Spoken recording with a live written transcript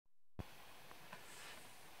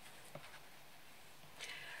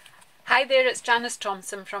Hi there, it's Janice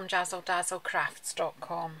Thompson from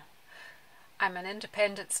JazzleDazzleCrafts.com. I'm an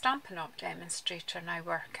independent Stampin' Up! Demonstrator and I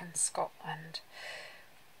work in Scotland.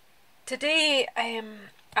 Today I'm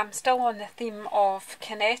still on the theme of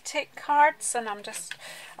kinetic cards, and I've just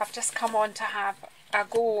come on to have a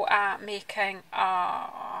go at making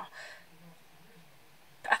I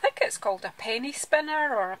think it's called a penny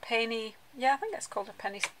spinner or a penny. Yeah, I think it's called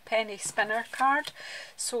a penny spinner card.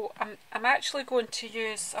 So I'm actually going to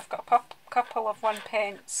use, I've got a couple of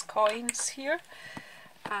 1p coins here,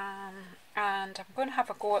 and I'm going to have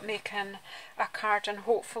a go at making a card and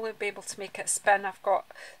hopefully be able to make it spin. I've got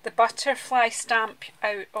the butterfly stamp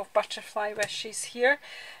out of Butterfly Wishes here.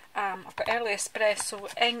 I've got early espresso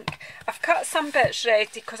ink. I've cut some bits ready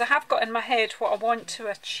because I have got in my head what I want to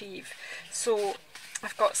achieve. So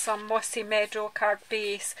I've got some mossy meadow card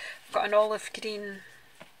base. I've got an olive green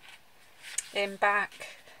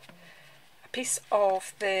back, a piece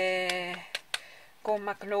of the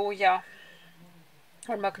Magnolia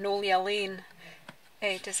or Magnolia Lane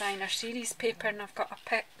designer series paper, and I've got a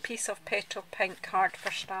piece of petal pink card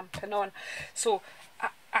for stamping on. So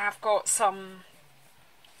I've got some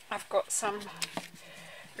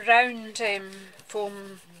round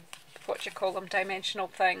foam, what do you call them, dimensional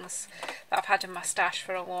things that I've had in my stash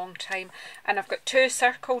for a long time, and I've got two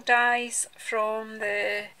circle dies from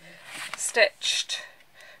the Stitched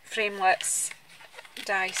Framelits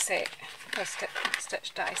die set, or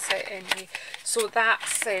Stitched die set anyway. So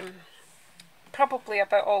that's probably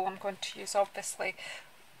about all I'm going to use, obviously.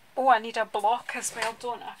 Oh, I need a block as well,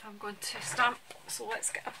 don't I, if I'm going to stamp, so let's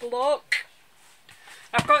get a block.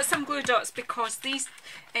 I've got some glue dots because these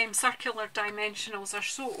circular dimensionals are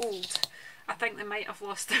so old, I think they might have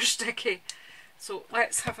lost their sticky. So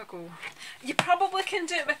let's have a go. You probably can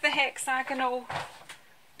do it with the hexagonal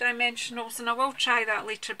dimensionals, and I will try that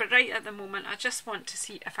later, but right at the moment I just want to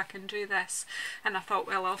see if I can do this, and I thought,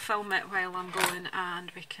 well, I'll film it while I'm going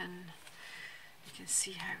and we can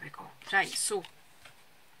see how we go. Right, so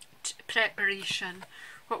preparation.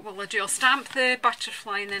 What will I do? I'll stamp the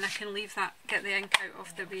butterfly and then I can leave that, get the ink out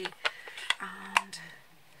of the way, and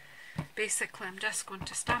basically I'm just going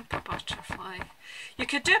to stamp a butterfly. You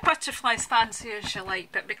could do a butterfly as fancy as you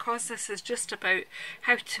like, but because this is just about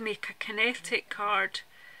how to make a kinetic card,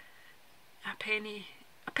 a penny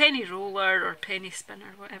roller or penny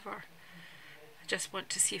spinner, whatever, I just want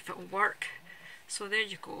to see if it will work. So there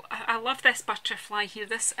you go. I love this butterfly here,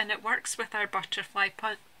 and it works with our butterfly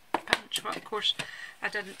punch, but of course I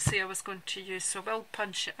didn't say I was going to use, so we'll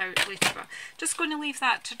punch it out later. But just going to leave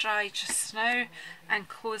that to dry just now and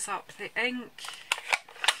close up the ink.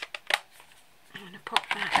 I'm going to pop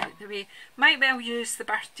that out the way. Might well use the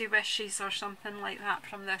birthday wishes or something like that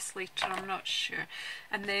from this later, I'm not sure.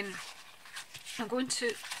 And then I'm going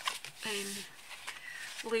to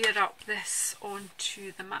layer up this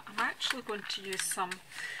onto the mat. I'm actually going to use some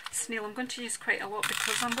snail. I'm going to use quite a lot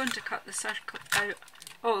because I'm going to cut the circle out.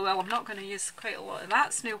 Oh well, I'm not going to use quite a lot of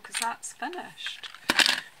that snail because that's finished.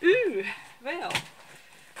 Ooh, well,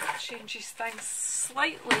 that changes things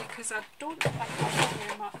slightly because I don't think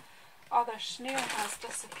where my other snail has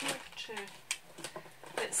disappeared to.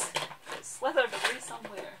 It's slithered away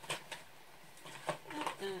somewhere.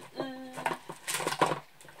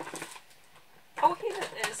 Oh, here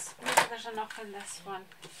it is. Maybe there's enough in this one.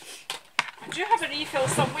 I do have a refill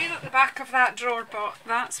somewhere at the back of that drawer, but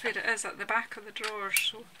that's where it is, at the back of the drawer.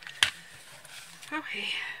 So,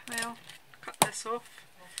 okay, well, cut this off.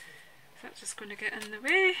 That's just going to get in the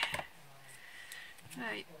way.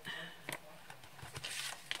 Right.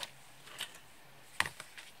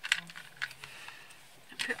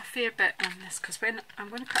 I put a fair bit on this because when I'm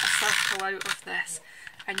going to cut a circle out of this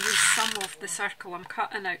and use some of the circle I'm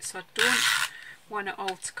cutting out, so I don't want it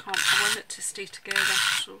all to come. I want it to stay together.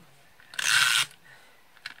 So.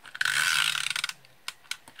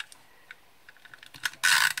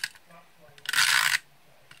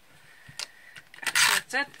 I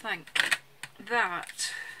did think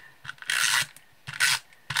that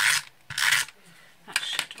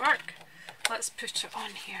should work. Let's put it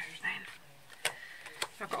on here then.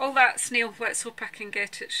 I've got all that snail, let's hope I can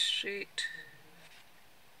get it straight.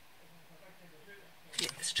 Yeah,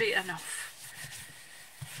 straight enough.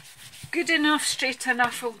 Good enough, straight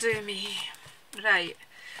enough will do me. Right,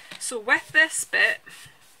 so with this bit,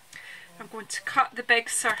 I'm going to cut the big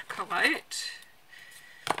circle out.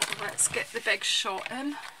 So let's get the big shot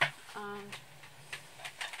in.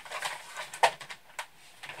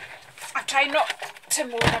 I try not to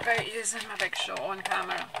moan about using my big shot on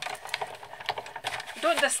camera. I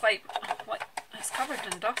don't dislike, like, it's covered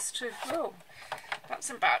in dust too. Oh, that's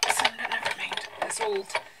embarrassing, but never mind. It's old.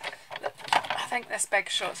 I think this big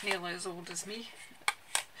shot's nearly as old as me.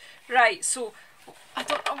 Right, so I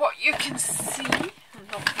don't know what you can see. I'm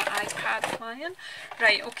not my iPad flying.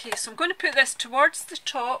 Right, okay, so I'm going to put this towards the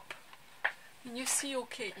top. Can you see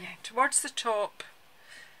okay? Yeah, towards the top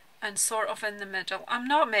and sort of in the middle. I'm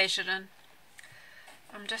not measuring.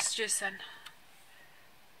 I'm just using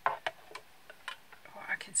what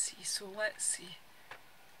I can see. So let's see.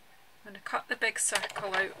 I'm going to cut the big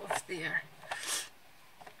circle out of there.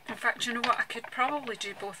 In fact, you know what? I could probably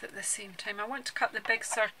do both at the same time. I want to cut the big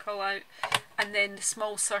circle out and then the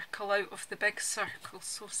small circle out of the big circle.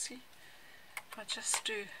 So see, if I just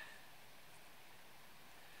do...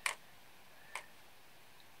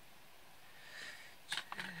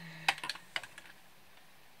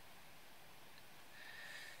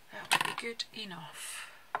 that would be good enough.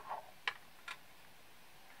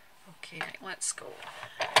 Okay, right, let's go.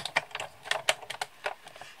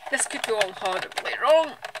 This could go all horribly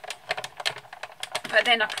wrong, but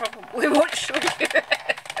then I probably won't show you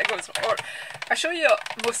it goes or I show you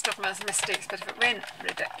most of my mistakes, but if it went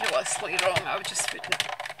ridiculously wrong, I just wouldn't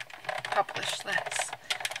publish this.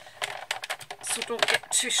 So don't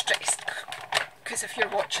get too stressed, because if you're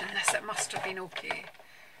watching this, it must have been okay.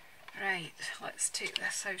 Right, let's take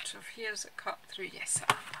this out of here. Is it cut through? Yes,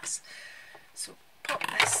 it has. So pop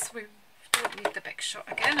this. We don't need the big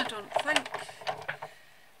shot again, I don't think.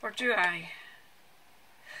 Or do I?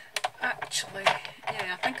 Actually,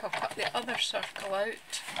 yeah, I think I'll cut the other circle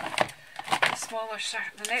out, the smaller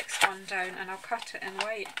circle, the next one down, and I'll cut it in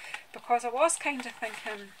white, because I was kind of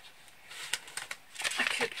thinking I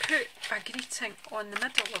could put a greeting on the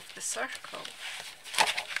middle of the circle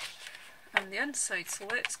on the inside. So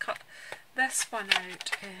let's cut this one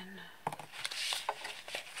out in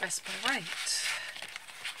Whisper White.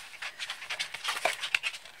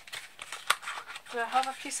 Do I have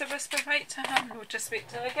a piece of Whisper White to hand? No, just wait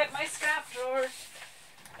till I get my scrap drawer.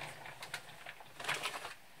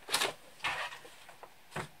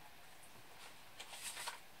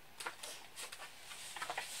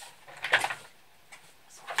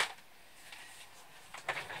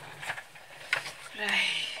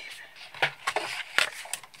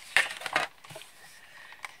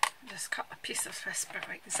 Just cut a piece of Whisper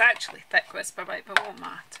White. It's actually thick Whisper White, but it won't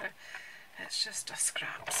matter. It's just a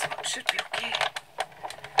scrap, so it should be okay.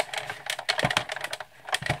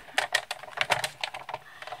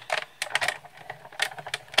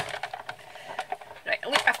 Right,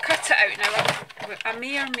 look, I've cut it out now. I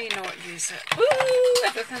may or may not use it. Ooh,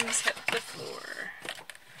 everything's hit the floor.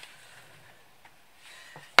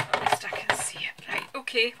 At least I can see it. Right,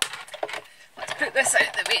 okay. Let's put this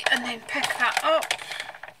out the way and then pick that up.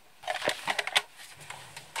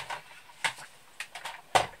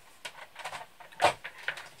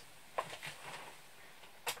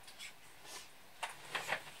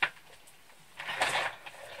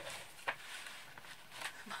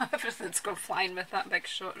 Everything's gone flying with that big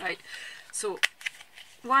shot. Right, so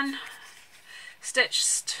one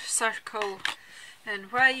stitched circle in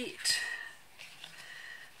white.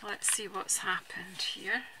 Let's see what's happened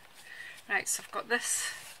here. Right, so I've got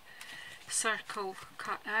this circle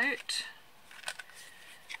cut out,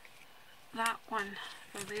 that one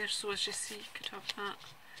from there, so as you see, you could have that,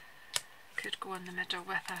 could go in the middle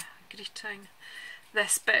with a greeting.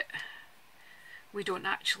 This bit, we don't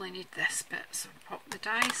actually need this bit, so pop the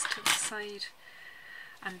dies to the side,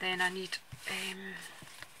 and then I need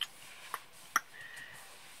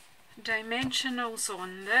dimensionals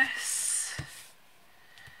on this.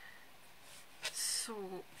 So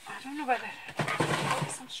I don't know whether I've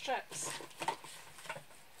got some strips.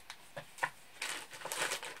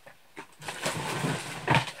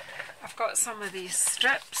 I've got some of these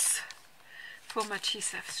strips, foam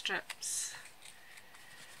adhesive strips.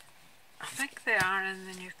 I think they are in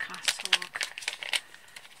the new catalogue.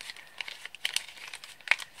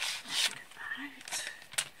 Right.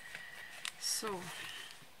 So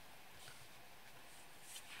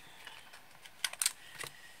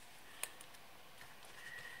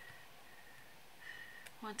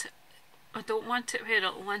I don't want it where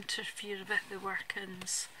it will interfere with the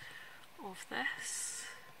workings of this.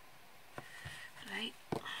 Right.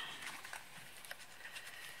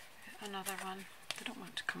 Get another one. I don't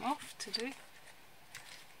want to come off today.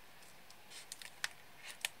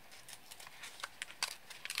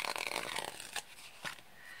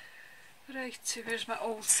 Right, so here's my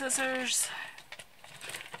old scissors.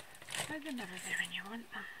 Why they're never there when you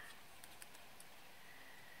want them.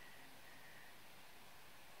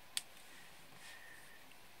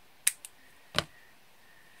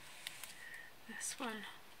 This one,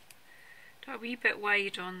 got a wee bit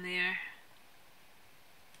wide on there.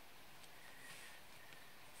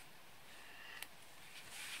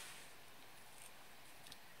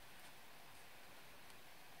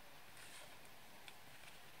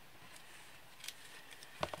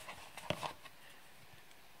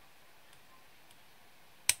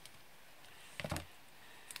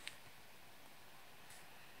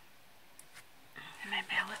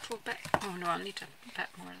 Oh no, I'll need a bit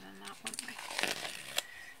more than that, won't we?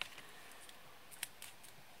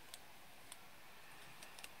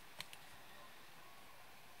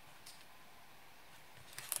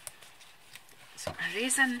 So we're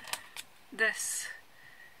raising this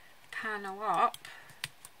panel up,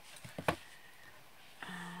 and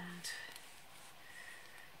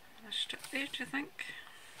another strip there, do you think?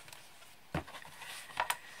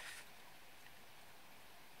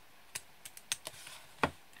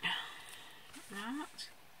 That.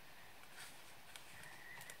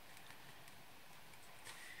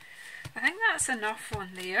 I think that's enough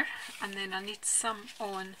on there, and then I need some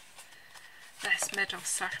on this middle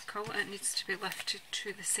circle. It needs to be lifted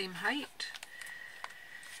to the same height.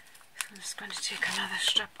 So I'm just going to take another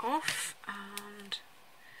strip off, and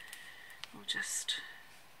we'll just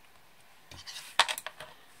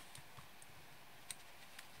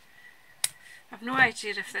I've no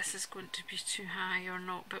idea if this is going to be too high or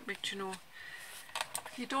not, but you know,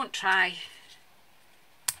 if you don't try,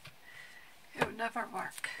 it'll never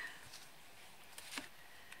work.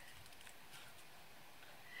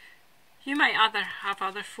 You might have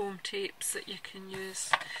other foam tapes that you can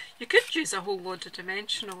use. You could use a whole load of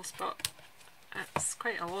dimensionals, but it's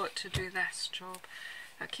quite a lot to do this job.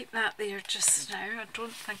 I'll keep that there just now. I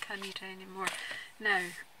don't think I need any more. Now,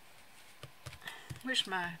 where's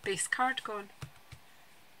my base card gone?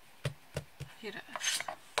 Here it is.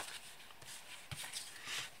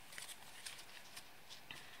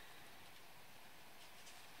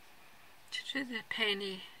 To do the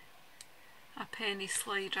penny, a penny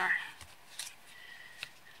slider,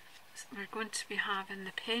 so we're going to be having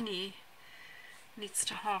the penny needs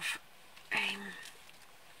to have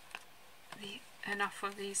enough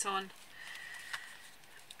of these on.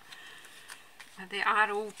 They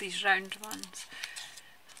are old, these round ones.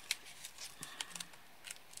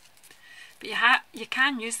 But you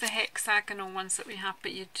can use the hexagonal ones that we have,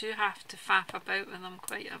 but you do have to faff about with them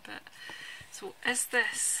quite a bit. So is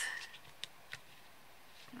this,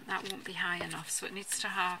 that won't be high enough, so it needs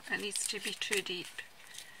to be too deep.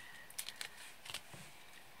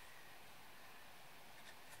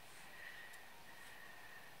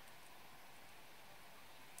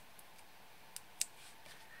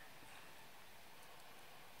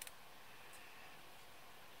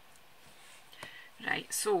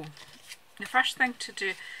 Right, so the first thing to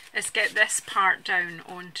do is get this part down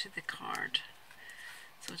onto the card.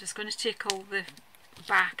 So I'm just going to take all the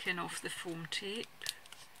backing off the foam tape.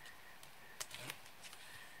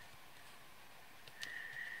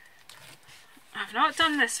 I've not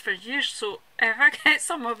done this for years, so if I get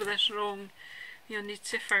some of this wrong, you'll need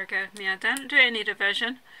to forgive me. I didn't do any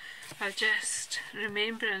revision, I just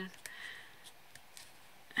remembering.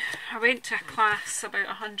 I went to a class about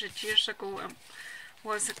 100 years ago, and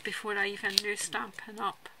was it before I even knew Stampin'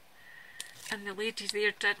 Up, and the lady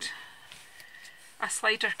there did a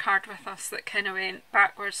slider card with us that kind of went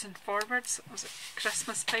backwards and forwards. It was at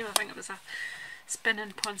Christmas time, I think it was a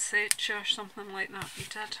spinning poinsettia or something like that we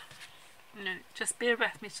did. Now, just bear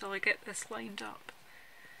with me till I get this lined up.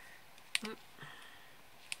 Oop.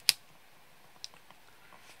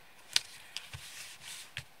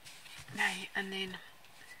 Now, and then,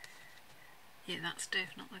 yeah, that's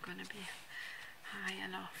definitely going to be high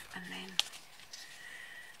enough, and then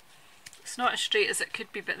it's not as straight as it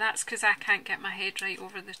could be, but that's because I can't get my head right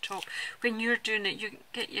over the top. When you're doing it, you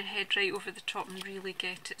get your head right over the top and really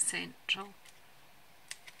get it central.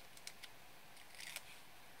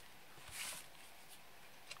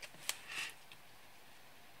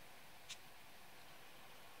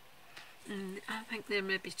 I think there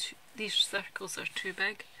may be these circles are too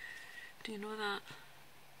big. Do you know that?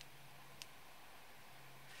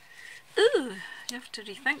 Ooh, you have to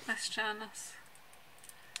rethink this, Janice.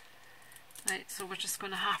 Right, so we're just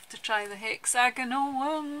going to have to try the hexagonal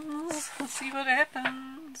ones and see what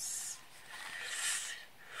happens.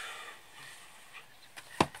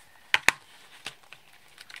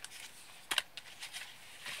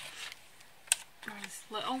 These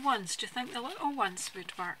little ones, do you think the little ones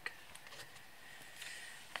would work?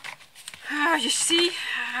 Ah, you see,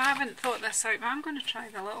 I haven't thought this out, but I'm going to try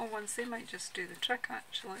the little ones. They might just do the trick,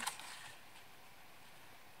 actually.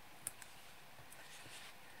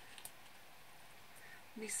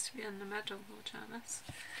 Needs to be in the middle though, Janice.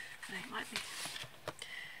 Right, let me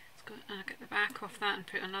go and get the back off that and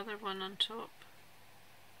put another one on top.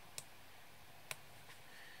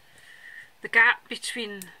 The gap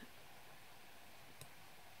between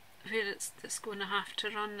where it's going to have to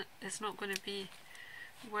run is not going to be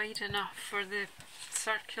wide enough for the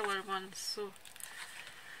circular ones, so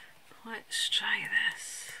let's try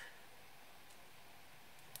this.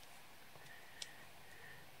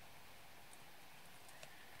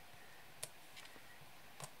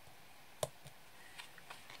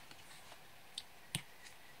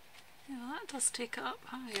 Yeah, that does take it up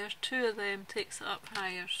higher. Two of them takes it up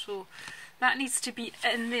higher, so that needs to be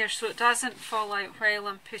in there so it doesn't fall out while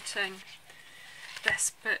I'm putting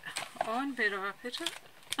this bit on. Where do I put it?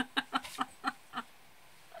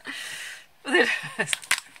 There it is.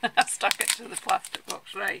 I stuck it to the plastic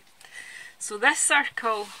box. Right, so this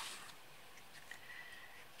circle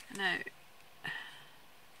now,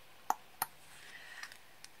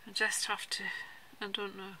 I just have to, I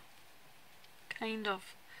don't know, kind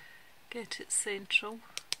of get it central.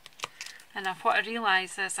 And what I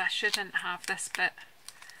realise is I shouldn't have this bit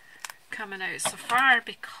coming out so far,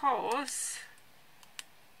 because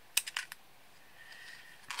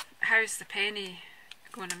how's the penny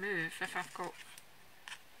going to move if I've got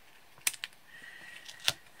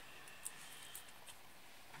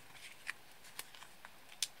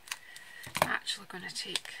actually going to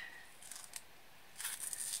take,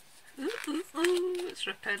 it's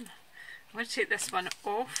ripping. I'm going to take this one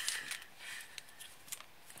off,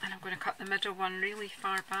 and I'm going to cut the middle one really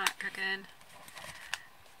far back again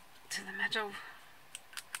to the middle,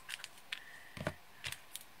 and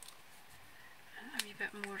a wee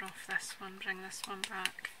bit more off this one, bring this one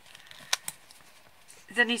back.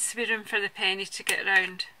 There needs to be room for the penny to get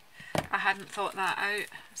around. I hadn't thought that out.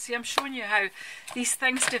 See, I'm showing you how these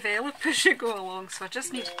things develop as you go along, so I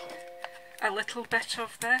just need a little bit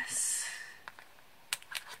of this.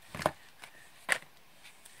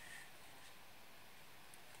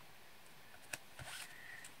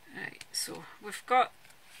 Right, so we've got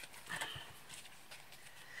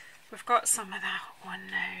some of that on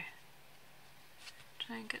now.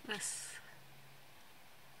 Try and get this.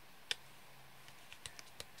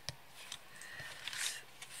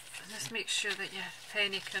 Just make sure that your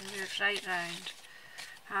penny can move right round,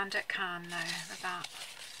 and it can now with that.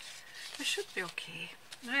 It should be okay.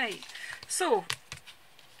 Right, so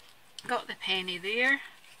got the penny there.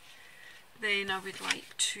 Then I would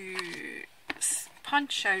like to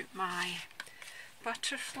punch out my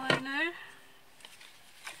butterfly now.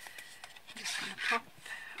 I'm just going to pop.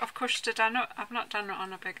 Of course, I've not done it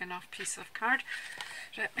on a big enough piece of card.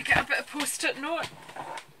 Right, let me get a bit of post-it note.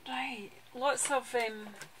 Right, lots of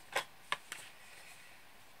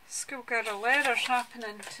schoolgirl letters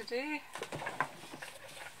happening today.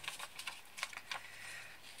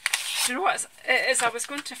 Do you know what it is? I was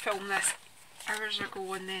going to film this hours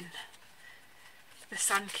ago, and then the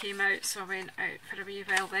sun came out, so I went out for a wee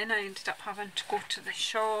while. Then I ended up having to go to the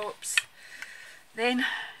shops. Then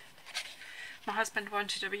my husband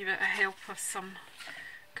wanted a wee bit of help with some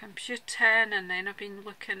computing, and then I've been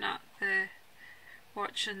looking at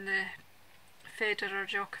watching the Federer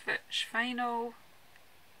Djokovic final.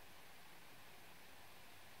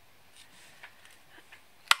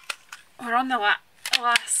 We're on the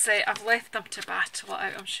last set. I've left them to battle it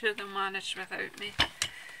out. I'm sure they'll manage without me.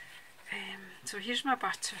 So here's my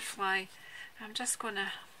butterfly. I'm just going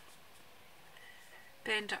to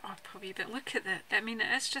bend it up a wee bit. Look at that. I mean,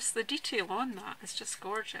 it is just the detail on that. It's just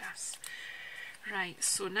gorgeous. Right,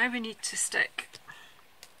 so now we need to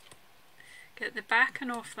get the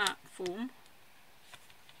backing off that foam.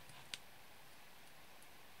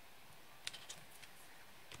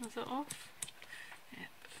 Is it off? Yep,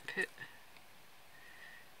 put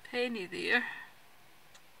penny there.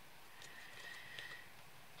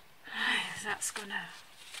 That's gonna,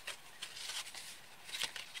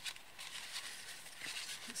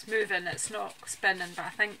 it's moving, it's not spinning, but I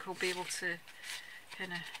think we'll be able to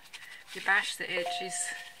kind of bash the edges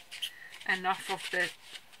enough of the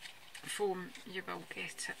foam, you will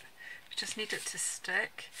get it. You just need it to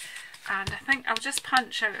stick. And I think I'll just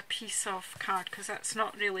punch out a piece of card, because that's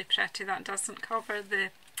not really pretty. That doesn't cover the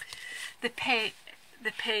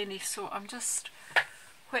penny. So I'm just,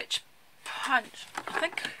 which punch, I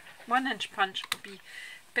think 1 inch punch would be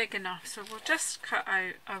big enough. So we'll just cut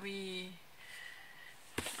out a wee,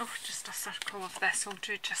 just a circle of this will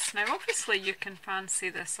do just now. Obviously you can fancy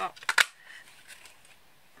this up.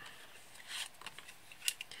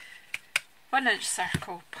 1 inch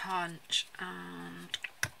circle punch, and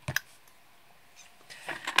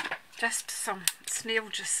just some snail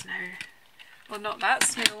just now. Well, not that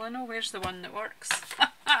snail, I know where's the one that works.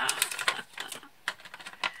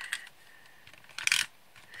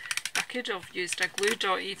 I could have used a glue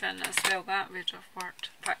dot even as well, that would have worked.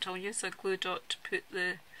 In fact, I'll use a glue dot to put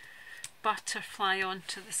the butterfly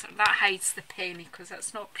onto the, that hides the penny because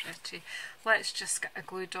that's not pretty. Let's just get a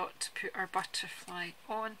glue dot to put our butterfly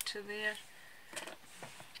onto there.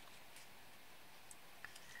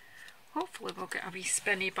 Hopefully we'll get a wee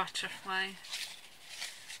spinny butterfly.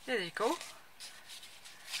 There you go.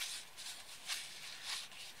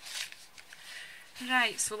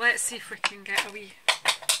 Right, so let's see if we can get a wee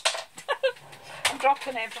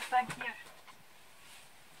dropping everything here.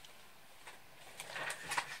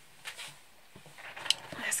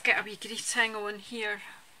 Let's get a wee greeting on here.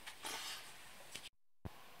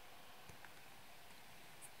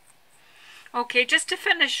 Okay, just to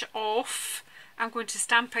finish off, I'm going to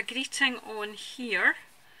stamp a greeting on here,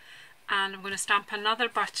 and I'm going to stamp another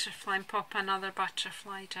butterfly and pop another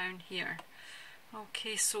butterfly down here.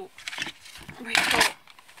 Okay, so we've got,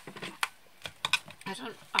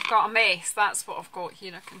 I've got a mess, that's what I've got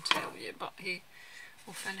here, I can tell you, but hey,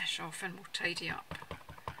 we'll finish off and we'll tidy up.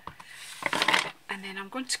 And then I'm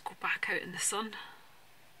going to go back out in the sun.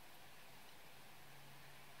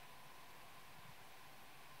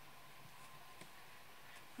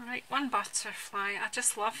 Right, one butterfly. I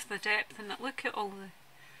just love the depth in it. Look at all the...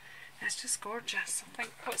 It's just gorgeous. I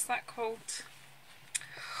think, what's that called?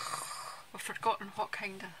 I've forgotten what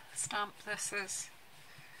kind of stamp this is.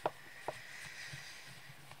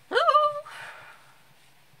 Ooh!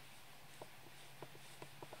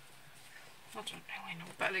 I don't really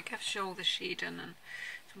know, but it gives you all the shading. And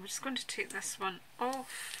so I'm just going to take this one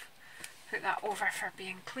off. Put that over for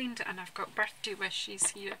being cleaned, and I've got birthday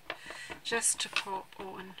wishes here just to pop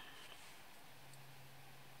on.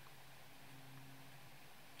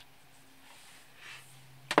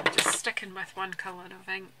 I'm just sticking with one colour of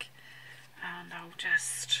ink, and I'll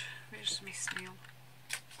just, where's my snail?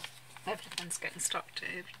 Everything's getting stuck to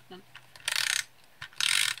everything.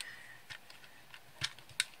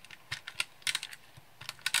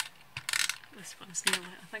 This one's nearly,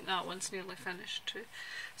 I think that one's nearly finished too.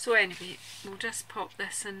 So anyway, we'll just pop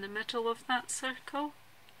this in the middle of that circle.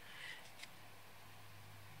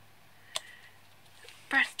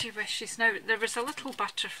 Birthday wishes. Now there was a little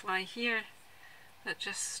butterfly here that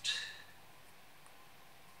just...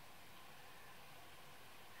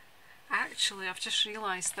 Actually, I've just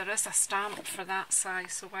realised there is a stamp for that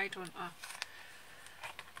size, so why don't I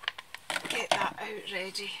get that out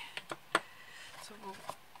ready? So we'll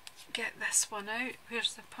get this one out.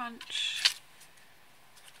 Where's the punch?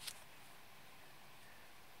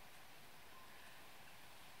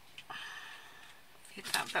 Need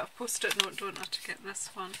that bit of post-it note, don't I, to get this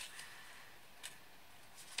one.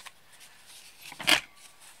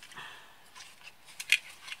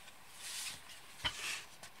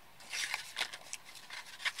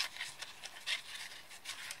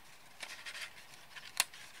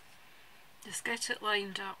 Just get it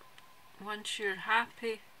lined up. Once you're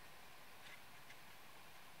happy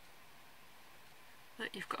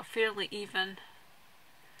that you've got a fairly even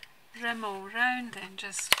rim all round, then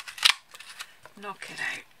just knock it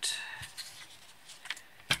out.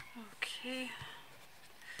 Okay,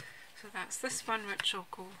 so that's this one, which will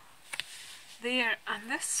go there, and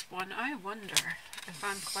this one, I wonder if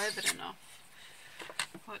I'm clever enough.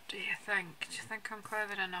 What do you think? Do you think I'm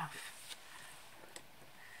clever enough?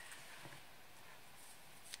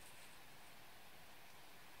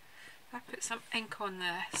 I put some ink on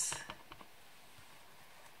this.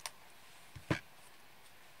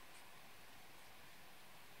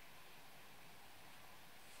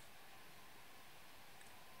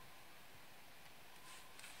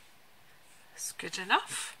 It's good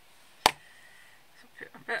enough. So put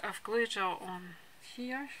a bit of glue dot on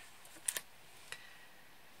here.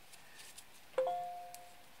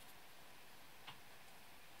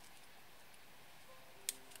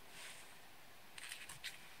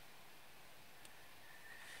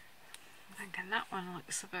 Thinking that one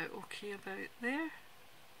looks about okay about there.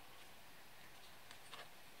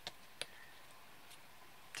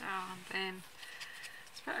 And then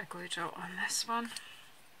let's put a glue dot on this one.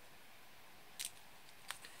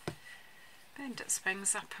 Bend its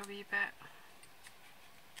wings up a wee bit.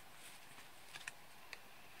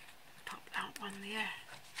 Pop that one there.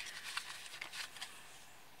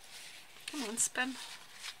 Come on, spin.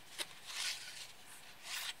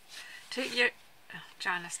 Take your...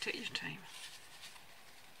 Janice, take your time.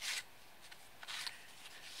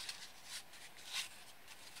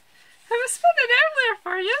 I was spinning earlier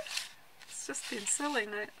for you. It's just been silly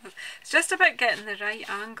now. It's just about getting the right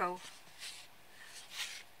angle.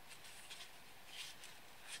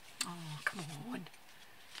 Oh, come on.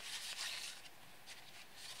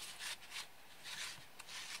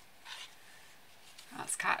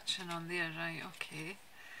 That's catching on there, right, okay.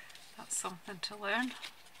 That's something to learn.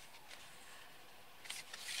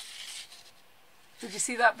 Did you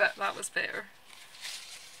see that bit? That was better.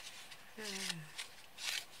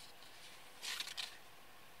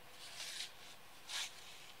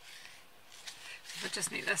 We'll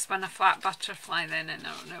just make this one a flat butterfly then, and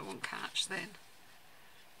it won't catch then.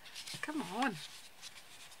 Come on.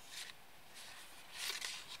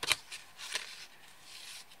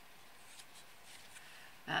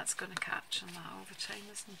 That's going to catch on that all the time,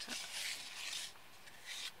 isn't it?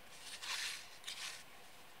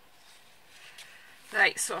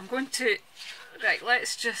 Right, so I'm going to, right,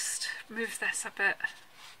 let's just move this a bit,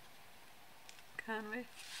 can we?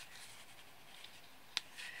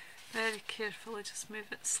 Very carefully just move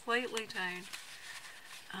it slightly down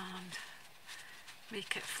and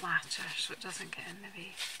make it flatter so it doesn't get in the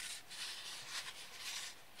way.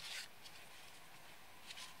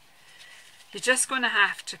 You're just going to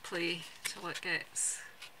have to play till it gets...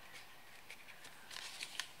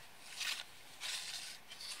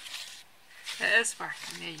 It is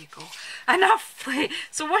working, there you go. Enough play.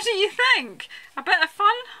 So what do you think? A bit of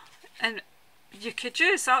fun? And you could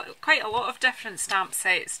use quite a lot of different stamp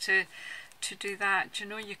sets to do that. Do you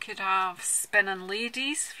know, you could have Spinning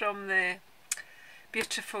Ladies from the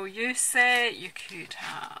Beautiful You set. You could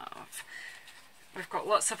have... We've got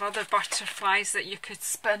lots of other butterflies that you could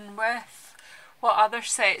spin with. What other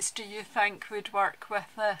sets do you think would work with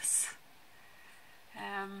this?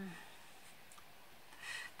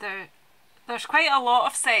 There's quite a lot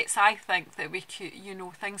of sets, I think, that we could, you know,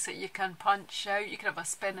 things that you can punch out. You could have a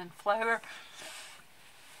spinning flower.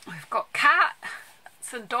 We've got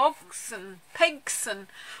cats and dogs and pigs and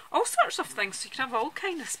all sorts of things. So you can have all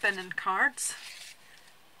kind of spinning cards.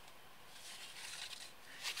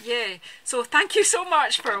 Yeah, so thank you so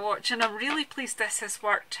much for watching. I'm really pleased this has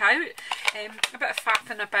worked out. A bit of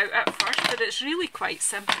faffing about at first, but it's really quite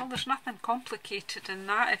simple. There's nothing complicated in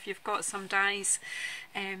that if you've got some dies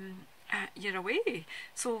you're away.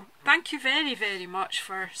 So thank you very, very much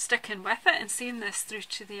for sticking with it and seeing this through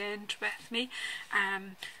to the end with me.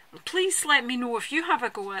 Please let me know if you have a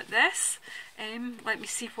go at this. Let me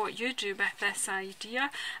see what you do with this idea,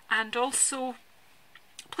 and also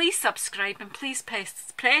please subscribe and please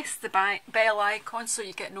press the bell icon so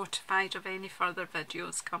you get notified of any further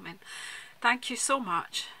videos coming. Thank you so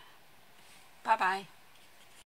much. Bye bye.